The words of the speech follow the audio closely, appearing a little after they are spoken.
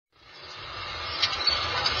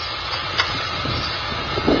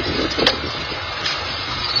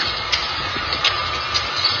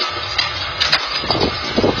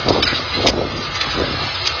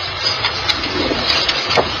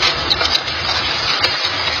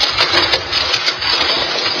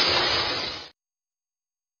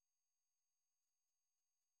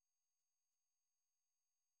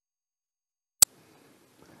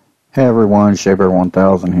Hey everyone, Shaper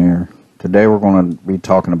 1000 here. Today we're going to be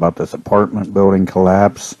talking about this apartment building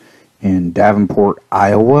collapse in Davenport,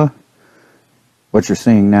 Iowa. What you're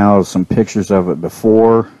seeing now is some pictures of it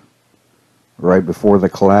right before the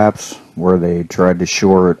collapse, where they tried to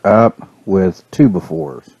shore it up with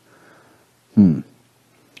 2x4s.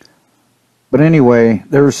 But anyway,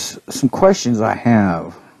 there's some questions I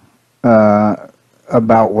have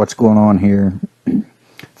about what's going on here.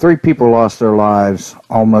 3 people lost their lives,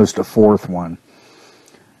 almost a 4th one.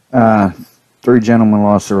 3 gentlemen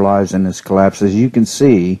lost their lives in this collapse. As you can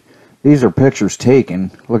see, these are pictures taken.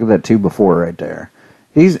 Look at that 2x4 right there.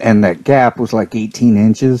 And that gap was like 18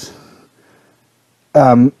 inches.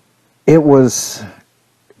 There was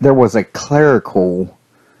a clerical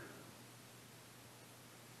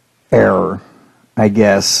error, I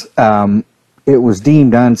guess. It was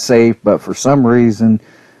deemed unsafe, but for some reason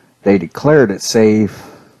they declared it safe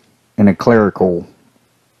in a clerical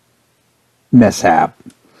mishap.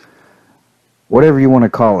 Whatever you want to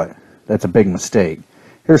call it, that's a big mistake.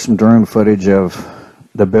 Here's some drone footage of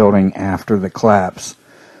the building after the collapse.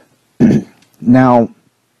 Now,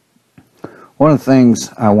 one of the things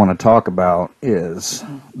I want to talk about is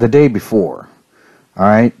the day before.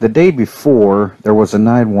 Alright, the day before there was a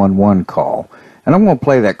 911 call, and I'm going to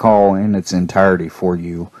play that call in its entirety for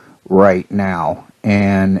you right now,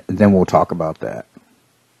 and then we'll talk about that.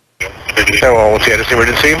 Hello, what's the address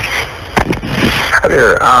emergency? Hi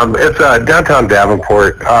there. It's downtown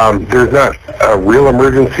Davenport. There's not a real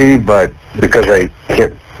emergency, but because I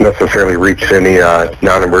can't necessarily reach any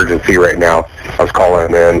non-emergency right now, I was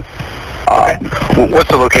calling in. What's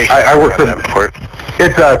the location? I work for Davenport.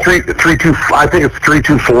 It's 324. I think it's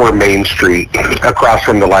 324 Main Street, across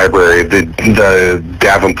from the library. The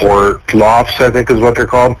Davenport Lofts, I think, is what they're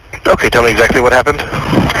called. Okay, tell me exactly what happened.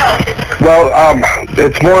 Well,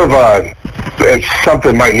 it's more of it's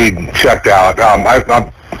something might need checked out.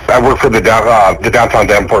 I work for the Downtown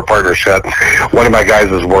Davenport Partnership. One of my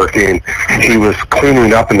guys is working. He was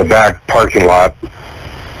cleaning up in the back parking lot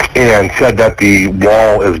and said that the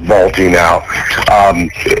wall is bulging out.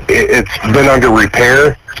 It's been under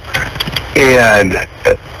repair, and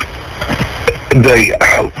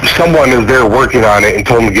someone is there working on it and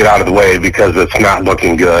told him to get out of the way because it's not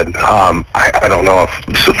looking good. I don't know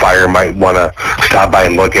if the fire might want to stop by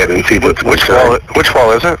and look at it and see which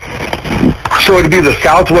wall is it? So it'd be the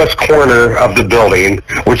southwest corner of the building,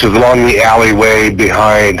 which is along the alleyway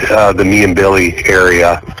behind the Me and Billy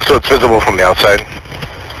area. So it's visible from the outside?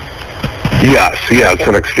 Yes, yeah, it's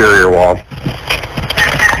an exterior wall.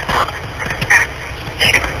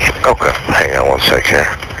 Okay, hang on one sec here.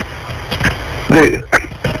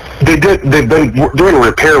 They've been doing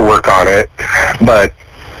repair work on it, but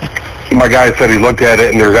my guy said he looked at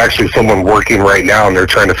it and there's actually someone working right now and they're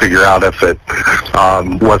trying to figure out if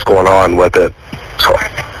what's going on with it. So,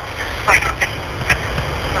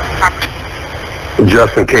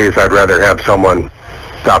 just in case, I'd rather have someone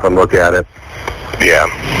stop and look at it. Yeah.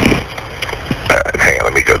 Hang on,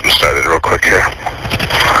 let me go and start it real quick here.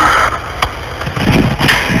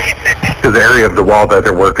 The area of the wall that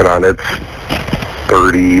they're working on, it's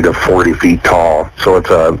 30 to 40 feet tall, so it's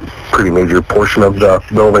a pretty major portion of the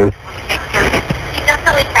building.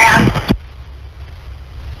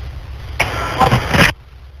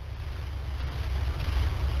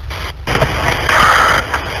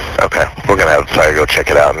 Okay, we're gonna have fire go check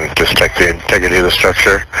it out and just check the integrity of the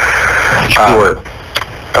structure. Sure.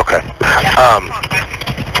 Okay.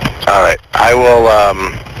 All right. I will.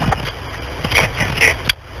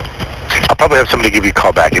 I'll probably have somebody give you a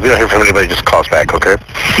call back. If you don't hear from anybody, just call us back. Okay.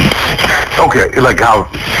 Okay. Like how?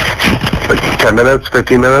 Like 10 minutes,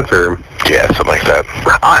 15 minutes, or? Yeah, something like that.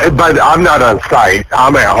 But I'm not on site.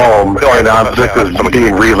 I'm at home, and this is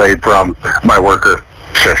being relayed from my worker.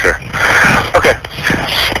 Sure. Okay.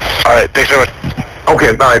 All right. Thanks very much.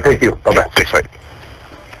 Okay. Bye. Thank you. Bye. Thanks, mate.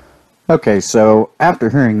 Okay, so after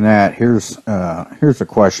hearing that, here's a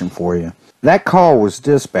question for you. That call was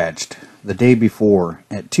dispatched the day before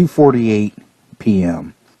at 2:48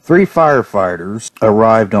 p.m. 3 firefighters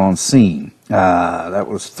arrived on scene. That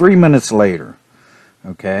was 3 minutes later.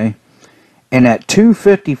 Okay, and at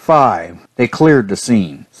 2:55 they cleared the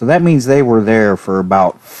scene. So that means they were there for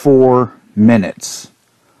about 4 minutes.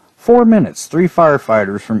 4 minutes. 3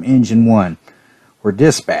 firefighters from Engine 1 were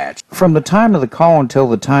dispatched. From the time of the call until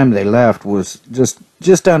the time they left was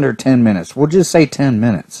just under 10 minutes. We'll just say 10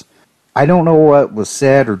 minutes. I don't know what was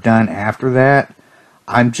said or done after that.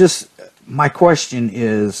 My question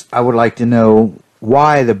is, I would like to know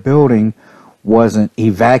why the building wasn't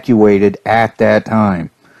evacuated at that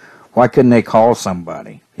time. Why couldn't they call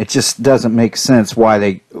somebody? It just doesn't make sense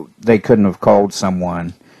why they couldn't have called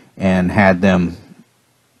someone and had them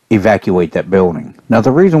evacuate that building. Now,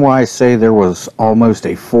 the reason why I say there was almost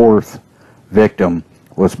a fourth victim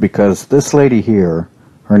was because this lady here,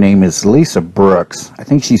 her name is Lisa Brooks. I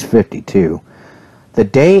think she's 52. The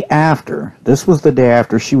day after, this was the day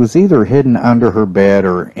after, she was either hidden under her bed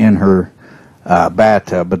or in her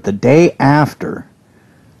bathtub, but the day after,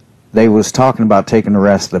 they was talking about taking the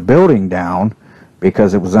rest of the building down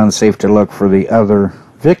because it was unsafe to look for the other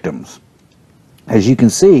victims. As you can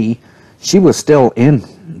see, she was still in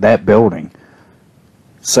that building.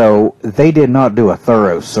 So they did not do a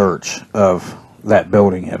thorough search of that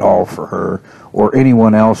building at all for her, or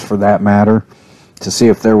anyone else for that matter, to see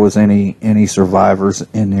if there was any survivors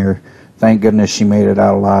in there. Thank goodness she made it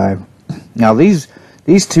out alive. Now these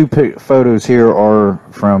two photos here are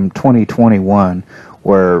from 2021,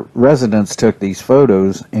 where residents took these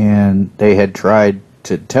photos and they had tried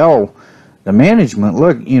to tell the management,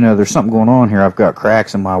 look, you know, there's something going on here. I've got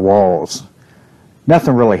cracks in my walls.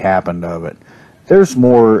 Nothing really happened of it. There's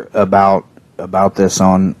more about this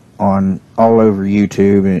on all over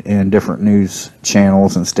YouTube and different news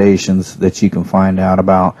channels and stations that you can find out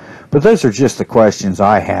about. But those are just the questions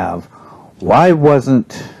I have. Why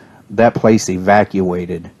wasn't that place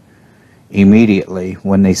evacuated immediately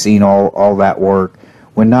when they seen all that work?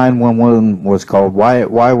 When 911 was called, why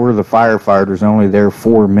were the firefighters only there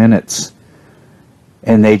 4 minutes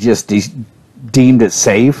and they just deemed it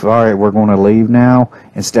safe? All right, we're going to leave now,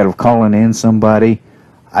 instead of calling in somebody.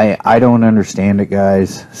 I don't understand it,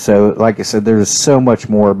 guys. So like I said, there's so much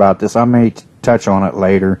more about this. I may touch on it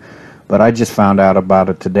later, but I just found out about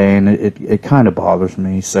it today, and it kind of bothers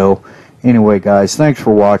me. So anyway, guys, thanks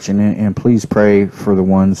for watching, and please pray for the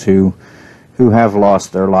ones who have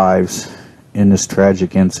lost their lives in this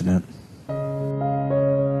tragic incident.